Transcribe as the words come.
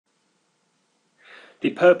The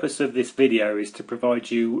purpose of this video is to provide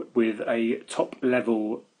you with a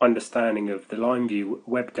top-level understanding of the LineView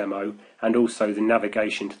web demo and also the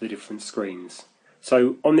navigation to the different screens.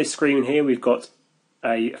 So on this screen here we've got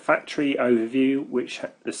a factory overview, which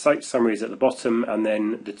the site summary is at the bottom and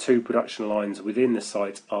then the two production lines within the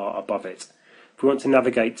site are above it. If we want to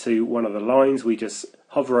navigate to one of the lines, we just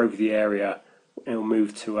hover over the area, it will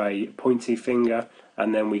move to a pointy finger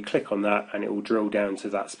and then we click on that and it will drill down to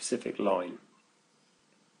that specific line.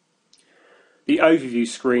 The overview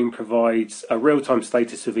screen provides a real-time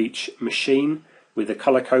status of each machine with the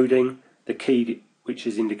colour coding, the key which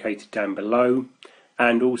is indicated down below,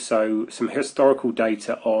 and also some historical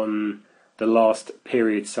data on the last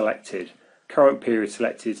period selected. Current period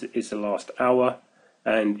selected is the last hour,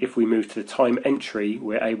 and if we move to the time entry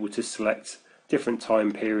we're able to select different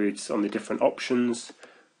time periods on the different options.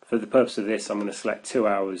 For the purpose of this I'm going to select 2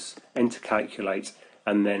 hours, enter calculate,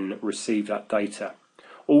 and then receive that data.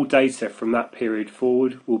 All data from that period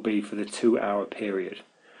forward will be for the 2 hour period.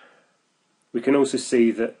 We can also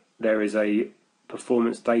see that there is a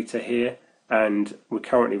performance data here and we're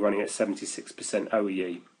currently running at 76%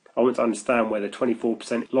 OEE. I want to understand where the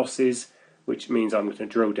 24% loss is, which means I'm going to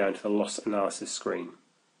drill down to the loss analysis screen.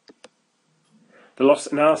 The loss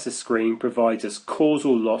analysis screen provides us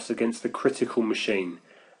causal loss against the critical machine,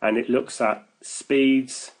 and it looks at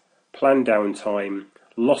speeds, planned downtime,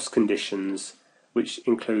 loss conditions, which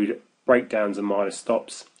include breakdowns and minor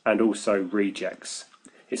stops, and also rejects.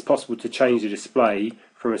 It's possible to change the display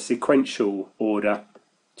from a sequential order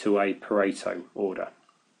to a Pareto order.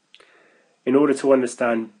 In order to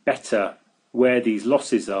understand better where these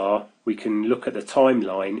losses are, we can look at the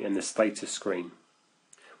timeline in the status screen.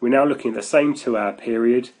 We're now looking at the same 2 hour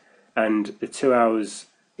period, and the 2 hours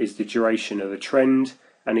is the duration of the trend,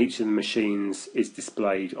 and each of the machines is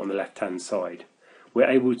displayed on the left hand side. We're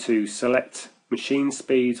able to select machine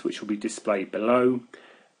speeds, which will be displayed below,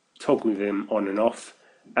 toggling them on and off,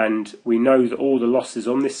 and we know that all the losses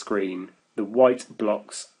on this screen, the white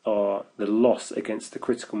blocks are the loss against the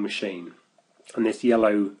critical machine, and this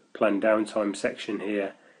yellow planned downtime section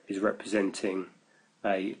here is representing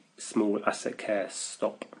a small asset care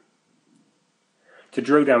stop. To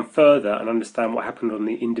drill down further and understand what happened on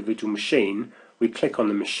the individual machine, we click on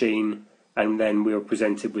the machine and then we are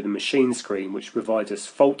presented with a machine screen which provides us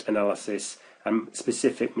fault analysis and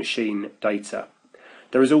specific machine data.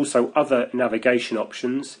 There is also other navigation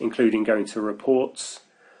options, including going to reports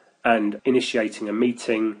and initiating a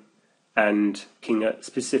meeting and looking at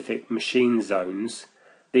specific machine zones.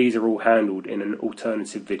 These are all handled in an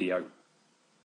alternative video.